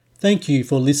Thank you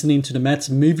for listening to the Matt's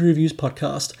Movie Reviews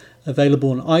podcast,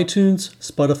 available on iTunes,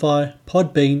 Spotify,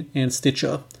 Podbean, and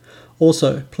Stitcher.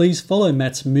 Also, please follow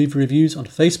Matt's Movie Reviews on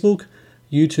Facebook,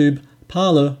 YouTube,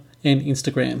 Parler, and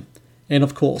Instagram. And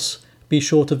of course, be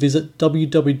sure to visit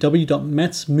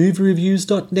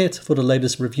www.mattsmoviereviews.net for the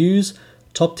latest reviews,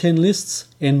 top 10 lists,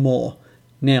 and more.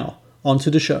 Now, on to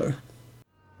the show.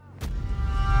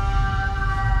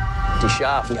 The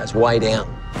shaft goes way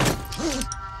down.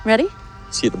 Ready?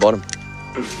 See you at the bottom.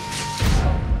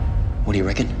 What do you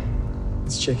reckon?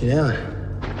 Let's check it out.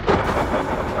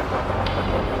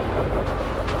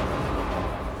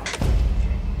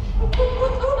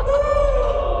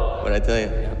 What'd I tell you?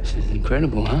 This is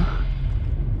incredible, huh?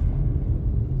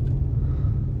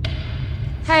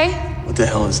 Hey. What the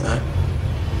hell is that?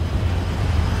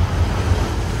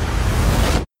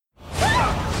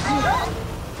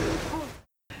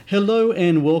 Hello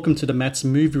and welcome to the Matt's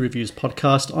Movie Reviews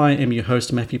podcast. I am your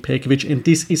host, Matthew Perkovich, and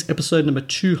this is episode number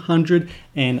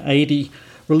 280.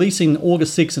 Releasing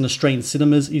August 6 in Australian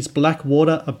cinemas is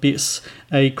Blackwater Abyss,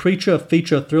 a creature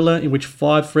feature thriller in which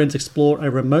 5 friends explore a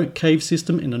remote cave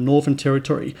system in the Northern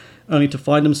Territory, only to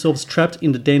find themselves trapped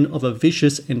in the den of a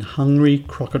vicious and hungry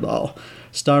crocodile.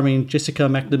 Starring Jessica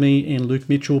McNamee and Luke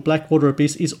Mitchell, Blackwater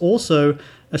Abyss is also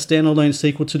a standalone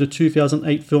sequel to the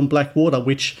 2008 film Blackwater,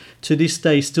 which to this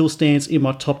day still stands in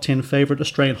my top 10 favourite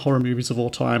Australian horror movies of all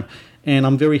time. And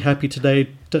I'm very happy today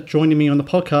that joining me on the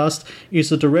podcast is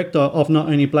the director of not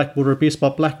only Blackwater Abyss,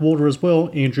 but Blackwater as well,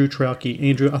 Andrew Traucki.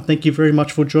 Andrew, I thank you very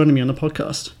much for joining me on the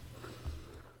podcast.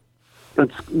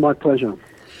 It's my pleasure.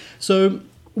 So,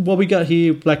 what we got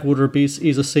here, Blackwater Abyss,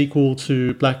 is a sequel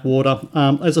to Blackwater.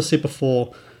 As I said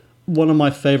before, one of my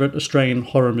favourite Australian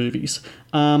horror movies.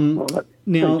 Now, thank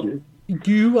you.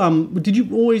 Did you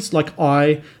always, like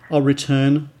I,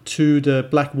 return to the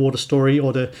Blackwater story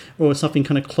or something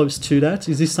kind of close to that?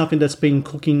 Is this something that's been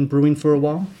brewing for a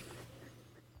while?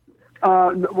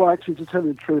 Well, actually, to tell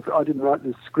you the truth, I didn't write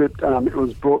this script. It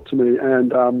was brought to me,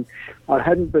 and I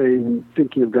hadn't been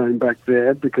thinking of going back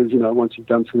there because, once you've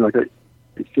done something like that,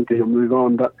 you think you'll move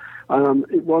on. But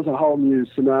it was a whole new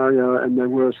scenario, and they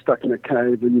were stuck in a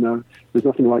cave, and, there's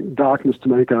nothing like darkness to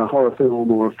make a horror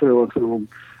film or a thriller film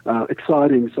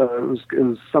exciting. So it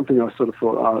was something I sort of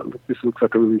thought, this looks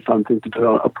like a really fun thing to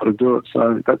do. I've got to do it.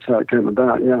 So that's how it came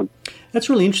about, yeah. That's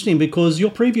really interesting because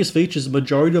your previous features, the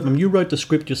majority of them, you wrote the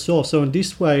script yourself. So in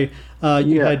this way,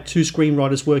 you had 2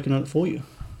 screenwriters working on it for you.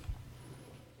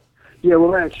 Yeah,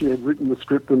 well, they actually had written the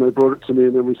script and they brought it to me,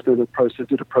 and then we did a process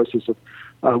of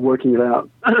working it out,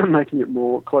 making it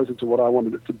more closer to what I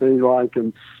wanted it to be like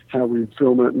and how we'd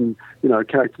film it and,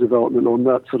 character development and all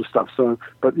that sort of stuff. So,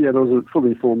 but yeah, there was a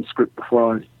fully formed script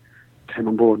before I came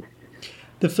on board.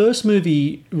 The first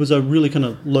movie was a really kind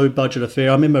of low-budget affair.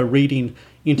 I remember reading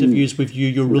interviews with you.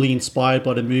 You're really inspired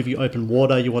by the movie Open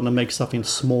Water. You want to make something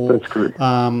small, That's correct.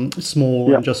 And just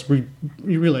low-budget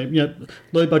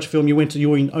film. You were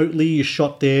in Oatley. You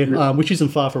shot there, which isn't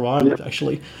far from Ireland,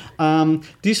 actually.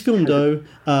 This film, though,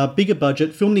 bigger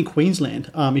budget, filmed in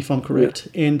Queensland, if I'm correct.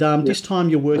 And this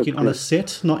time you're working on a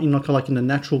set, not in like in the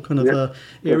natural kind of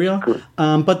area.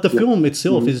 But the film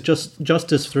itself is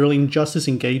just as thrilling, just as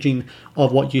engaging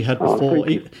of what you had before,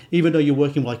 even though you're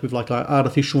working with an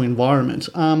artificial environment.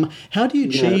 How do you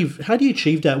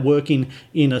achieve that working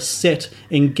in a set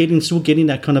and still getting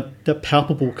that kind of that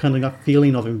palpable kind of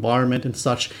feeling of environment and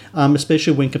such,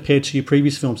 especially when compared to your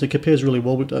previous films? It compares really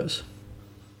well with those.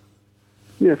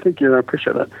 Yeah, thank you. I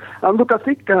appreciate that. Look, I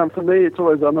think for me, it's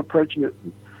always I'm approaching it.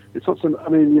 It's not so. I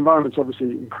mean, the environment's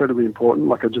obviously incredibly important.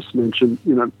 Like I just mentioned,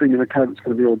 being in a cave, it's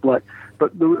going to be all black.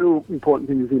 But the real important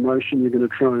thing is the emotion you're going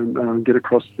to try and get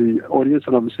across the audience.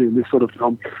 And obviously, in this sort of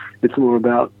film, it's more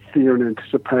about fear and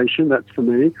anticipation. That's for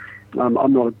me.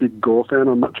 I'm not a big gore fan.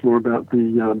 I'm much more about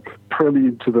the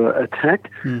prelude to the attack.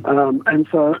 And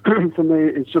so, for me,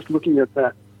 it's just looking at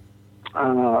that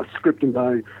script and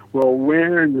going, well,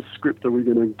 where in the script are we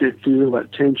going to feel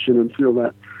that tension and feel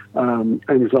that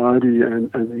anxiety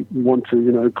and want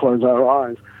to, close our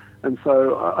eyes. And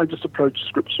so I just approach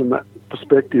scripts from that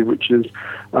perspective, which is,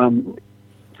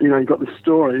 you've got this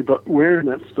story, but where in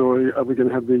that story are we going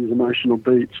to have these emotional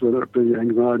beats, whether it be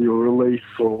anxiety or relief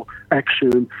or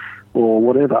action or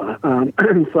whatever.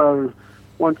 And so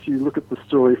once you look at the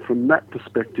story from that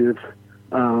perspective,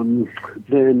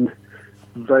 then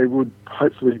they would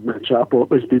hopefully match up or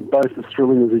at least be both as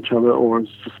thrilling as each other or as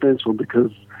suspenseful because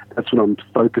that's what I'm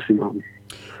focusing on.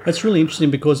 That's really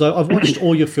interesting because I've watched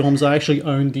all your films. I actually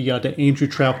own the Andrew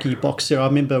Traucki box set. I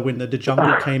remember when the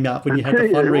Jungle came out, when you had the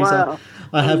fundraiser. Wow.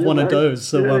 I have one of those.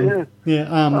 So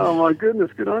oh my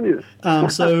goodness, good on you.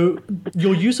 So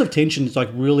your use of tension is like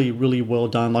really, really well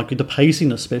done. Like with the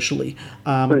pacing, especially.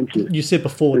 Thank you. You said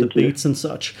before the beats and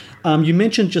such. You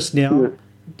mentioned just now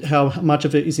how much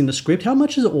of it is in the script. How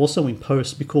much is it also in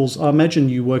post? Because I imagine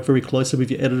you work very closely with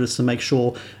your editors to make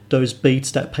sure those beats,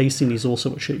 that pacing, is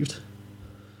also achieved.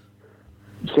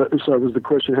 So was the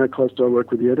question, how close do I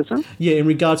work with the editor? Yeah, in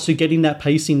regards to getting that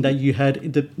pacing that you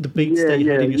had, the beats that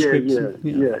you had in your scripts.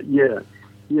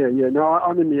 Yeah. No,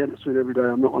 I'm in the edit suite every day.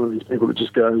 I'm not one of these people that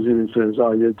just goes in and says,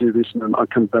 oh, yeah, do this, and then I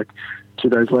come back 2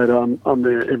 days later. I'm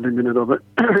there every minute of it.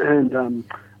 And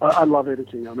I love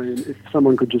editing. I mean, if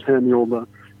someone could just hand me all the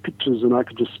pictures and I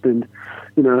could just spend,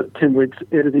 10 weeks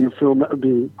editing a film, that would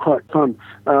be quite fun.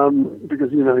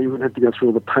 Because, you wouldn't have to go through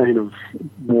all the pain of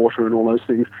water and all those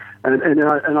things. And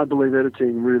I believe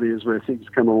editing really is where things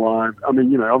come alive. I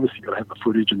mean, obviously you've got to have the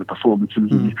footage and the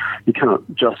performances. You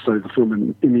can't just say the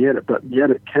film in the edit, but the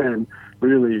edit can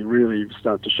really, really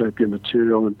start to shape your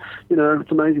material. And,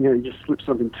 it's amazing how you just slip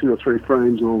something 2 or 3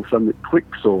 frames and all of a sudden it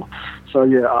clicks. So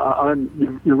you're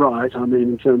right. I mean,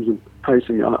 in terms of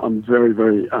pacing, I'm very,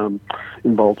 very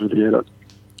involved with the edit.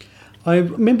 I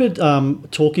remember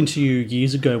talking to you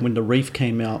years ago when The Reef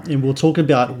came out, and we were talking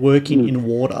about working in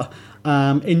water.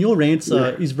 And your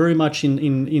answer is very much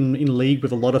in league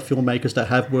with a lot of filmmakers that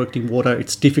have worked in water.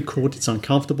 It's difficult, it's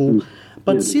uncomfortable.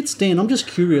 But since then, I'm just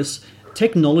curious,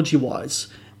 technology-wise,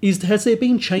 has there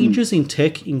been changes in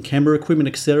tech, in camera equipment,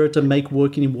 etc., to make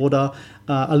working in water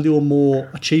a little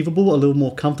more achievable, a little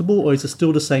more comfortable, or is it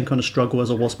still the same kind of struggle as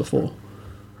it was before?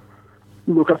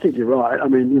 Look, I think you're right. I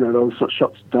mean, there was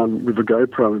shots done with a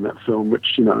GoPro in that film,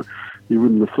 which, you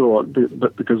wouldn't have thought,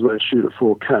 but because they shoot at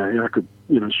 4K, I could,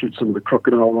 shoot some of the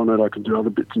crocodile on it. I could do other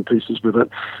bits and pieces with it,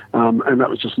 and that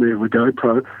was just me with a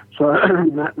GoPro. So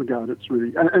in that regard, it's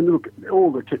really, and look,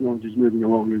 all the technology is moving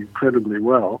along incredibly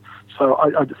well. So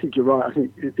I think you're right. I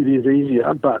think it is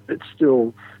easier, but it's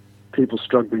still people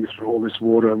struggling through all this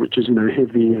water, which is,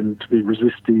 heavy and to be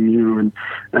resisting you. And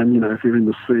if you're in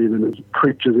the sea, then there's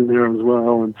creatures in there as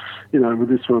well. And, with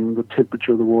this one, the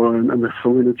temperature of the water and the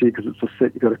salinity, because it's a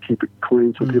set, you've got to keep it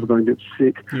clean so people don't get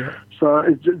sick. Yeah. So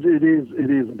it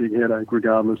is a big headache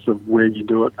regardless of where you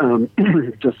do it. And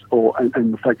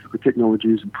the fact that the technology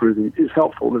is improving is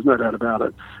helpful. There's no doubt about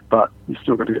it, but you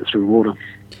still got to get through water.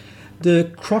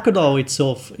 The crocodile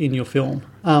itself in your film,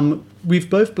 with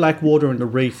both Blackwater and The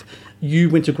Reef, you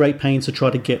went to great pains to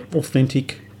try to get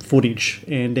authentic footage,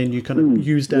 and then you kind of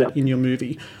use that in your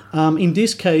movie. In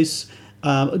this case,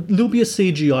 a little bit of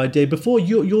CGI there. Before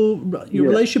your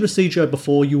relationship with CGI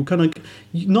before, you were kind of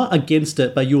not against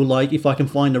it, but you were like, if I can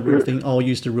find a real thing, I'll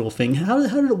use the real thing. How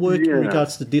did it work in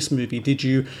regards to this movie? Did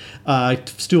you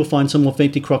still find some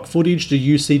authentic croc footage? Did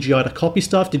you use CGI to copy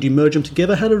stuff? Did you merge them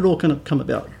together? How did it all kind of come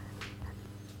about?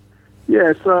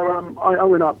 Yeah, so I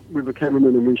went up with a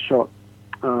cameraman and we shot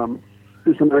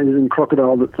this amazing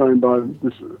crocodile that's owned by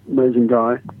this amazing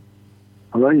guy.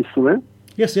 Hello, you still there?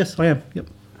 Yes, I am. Yep.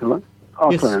 Hello?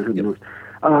 Oh, yes. Sorry. Yep.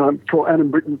 Called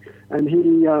Adam Britton, and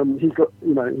he's got,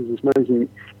 he's this amazing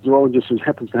zoologist who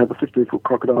happens to have a 15-foot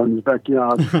crocodile in his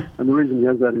backyard. And the reason he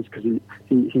has that is because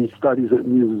he studies it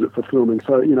and uses it for filming.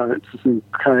 So, it's this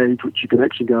cage which you can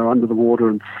actually go under the water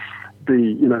and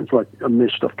be, it's like a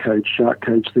meshed off cage, shark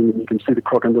cage thing, and you can see the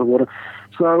croc under the water.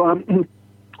 So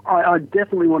I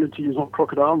definitely wanted to use one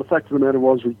crocodile. And the fact of the matter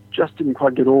was we just didn't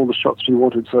quite get all the shots we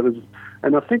wanted.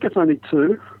 And I think it's only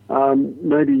 2,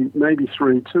 maybe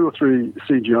 3, 2 or 3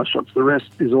 CGI shots. The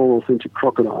rest is all authentic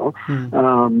crocodile.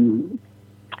 And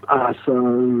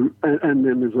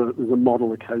then there's a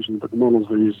model occasionally, but the models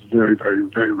are used very, very,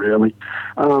 very rarely.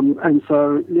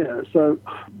 So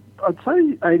I'd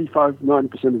say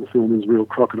 85-90% of the film is real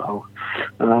crocodile,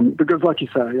 because, like you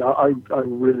say, I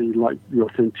really like the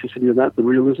authenticity of that. The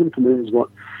realism for me is what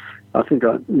I think.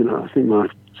 I think I've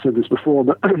said this before,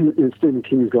 but Stephen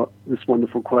King's got this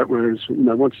wonderful quote where it's,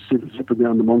 once you see the zipper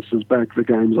down the monster's back, the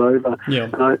game's over. Yeah.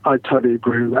 And I totally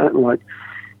agree with that. Like,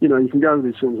 you can go to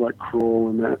these films like Crawl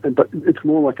and that, but it's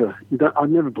more like I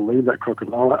never believed that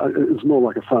crocodile. It's more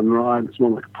like a fun ride. It's more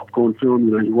like a popcorn film.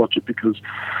 You watch it because,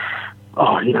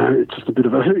 it's just a bit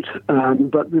of a hoot.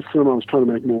 But this film I was trying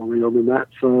to make more real than that.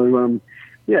 So,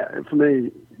 for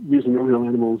me, using a real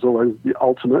animal is always the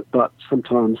ultimate, but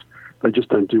sometimes they just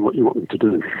don't do what you want them to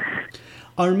do.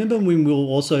 I remember when we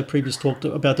also previously talked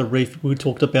about The Reef, we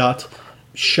talked about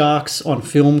sharks on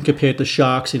film compared to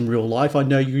sharks in real life. I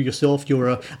know you yourself,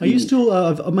 are you still,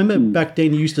 I remember back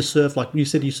then you used to surf, like you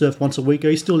said you surf once a week. Are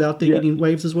you still out there getting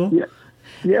waves as well? Yeah.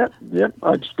 Yeah,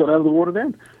 I just got out of the water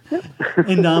then.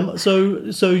 And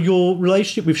so your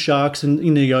relationship with sharks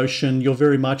in the ocean, you're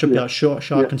very much about shark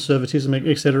conservatism,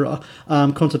 etc.,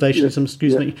 conservationism.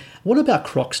 Excuse me. What about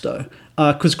crocs, though?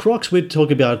 Because crocs, we're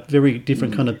talking about very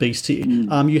different kind of beast here.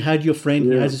 You had your friend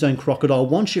who has his own crocodile.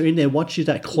 Once you're in there, once you're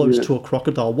that close to a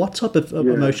crocodile, what type of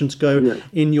emotions go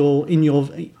in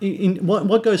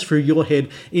what goes through your head?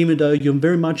 Even though you're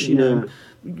very much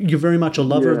you're very much a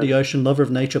lover of the ocean, lover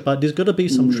of nature, but there's got to be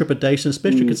some trepidation,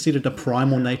 especially considered the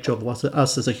primal nature of us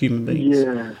as a human beings.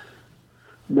 Yeah.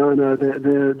 No,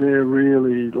 they're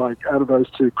really, like, out of those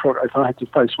two, if I had to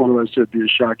face one of those two, it'd be a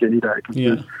shark any day.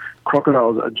 Because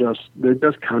crocodiles they're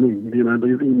just cunning, you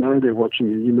know they're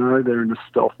watching you, you know they're in a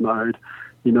stealth mode.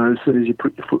 You know, as soon as you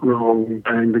put your foot wrong,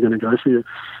 bang, they're going to go for you.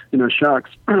 You know,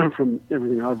 sharks, from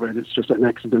everything I've read, it's just an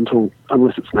accidental,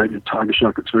 unless it's maybe a tiger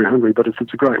shark that's very hungry, but if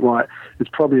it's a great white,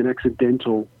 it's probably an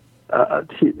accidental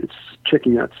hit. It's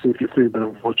checking out to see if you're food, but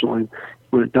unfortunately,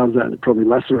 when it does that, it probably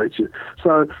lacerates you.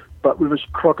 So, but with a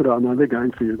crocodile, no, they're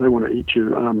going for you. They want to eat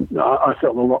you. I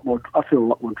feel a lot more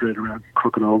dread around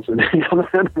crocodiles than any other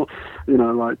animal. You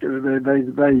know, like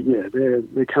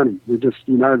they're cunning. They just,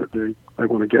 you know, that they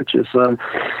want to get you. So,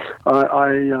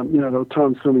 you know, there were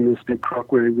times filming this big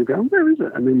croc where you go, where is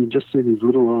it? And then you just see these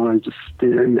little eyes just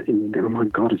staring at you, and you go, oh my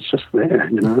God, it's just there.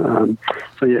 You know.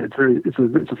 So yeah,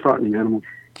 it's a frightening animal.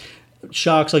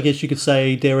 Sharks, I guess you could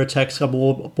say, their attacks are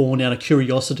more born out of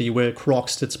curiosity, where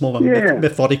crocs, it's more of a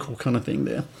methodical kind of thing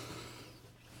there.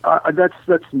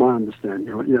 That's my understanding.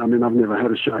 Yeah, I mean, I've never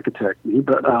had a shark attack me,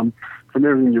 but from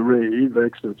everything you read, the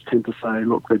experts tend to say,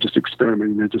 look, they're just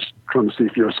experimenting. They're just trying to see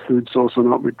if you're a food source or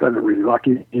not. They don't really like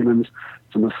humans.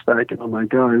 It's a mistake, and on they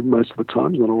go most of the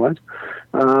time, not always.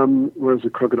 Whereas the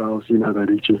crocodiles, you know,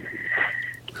 they'd eat you.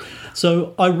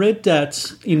 So I read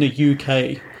that in the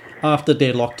UK, after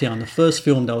their lockdown, the first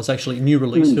film that was actually a new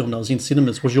release film that was in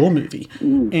cinemas was your movie.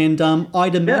 And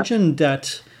I'd imagine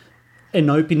that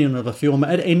an opening of a film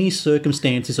at any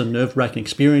circumstance is a nerve-wracking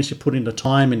experience. You put in the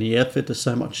time and the effort. There's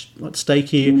so much at stake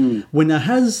here. When it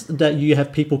has that, you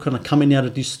have people kind of coming out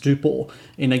of this stupor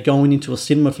and they're going into a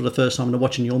cinema for the first time and they're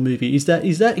watching your movie. Is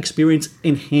that experience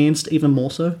enhanced even more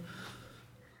so?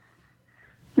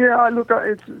 Yeah, look,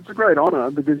 it's a great honour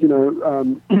because, you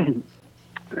know,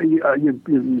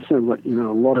 you sound like you know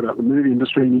a lot about the movie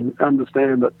industry, and you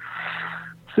understand that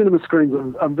cinema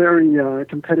screens are very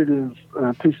competitive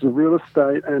pieces of real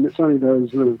estate, and it's only those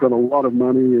that have got a lot of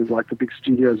money, like the big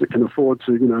studios, that can afford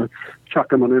to, you know, chuck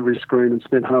them on every screen and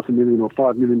spend $500,000 or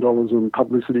 $5 million on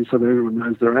publicity so that everyone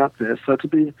knows they're out there. So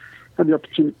to have the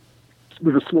opportunity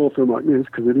with a small film like this,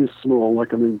 because it is small,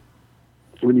 like, I mean,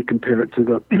 when you compare it to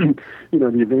the, you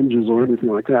know, the Avengers or anything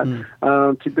like that,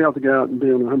 to be able to go out and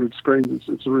be on 100 screens,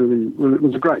 it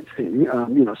was a great thing.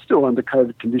 You know, still under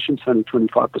COVID conditions, only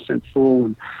 25% full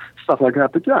and stuff like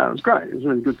that. But yeah, it was great. It was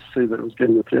really good to see that it was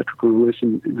getting a theatrical release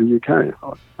in the UK.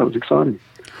 That was exciting.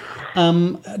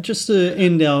 Just to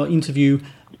end our interview,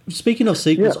 speaking of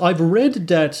sequels, I've read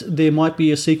that there might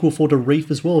be a sequel for The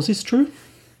Reef as well. Is this true?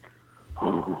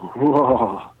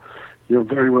 Oh, you're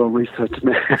very well researched,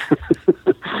 man.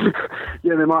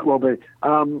 Yeah, there might well be.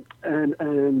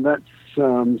 And that's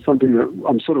something that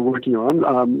I'm sort of working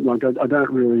on. Like, I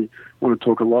don't really want to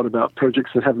talk a lot about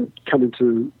projects that haven't come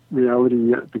into reality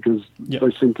yet because they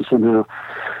seem to somehow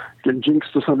get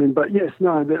jinxed or something. But yes,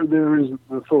 no, there is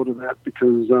the thought of that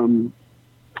because,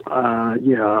 I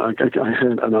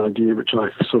had an idea which I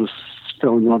sort of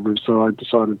fell in love with, so I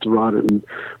decided to write it, and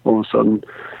all of a sudden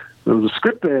there was a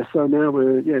script there, so now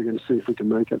we're going to see if we can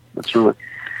make it. That's right.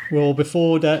 Well,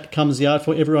 before that comes out,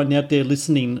 for everyone out there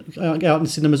listening, out in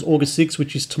cinemas August 6th,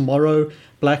 which is tomorrow,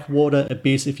 Blackwater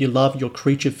Abyss. If you love your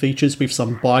creature features with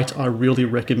some bite, I really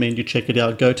recommend you check it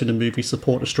out. Go to the movie,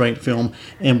 support Australian film,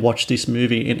 and watch this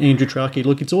movie. And Andrew Traucki,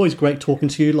 look, it's always great talking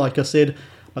to you. Like I said,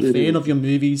 a fan of your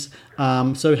movies.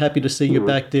 So happy to see you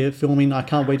back there filming. I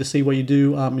can't wait to see what you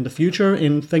do in the future.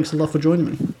 And thanks a lot for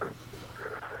joining me.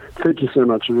 Thank you so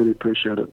much. I really appreciate it.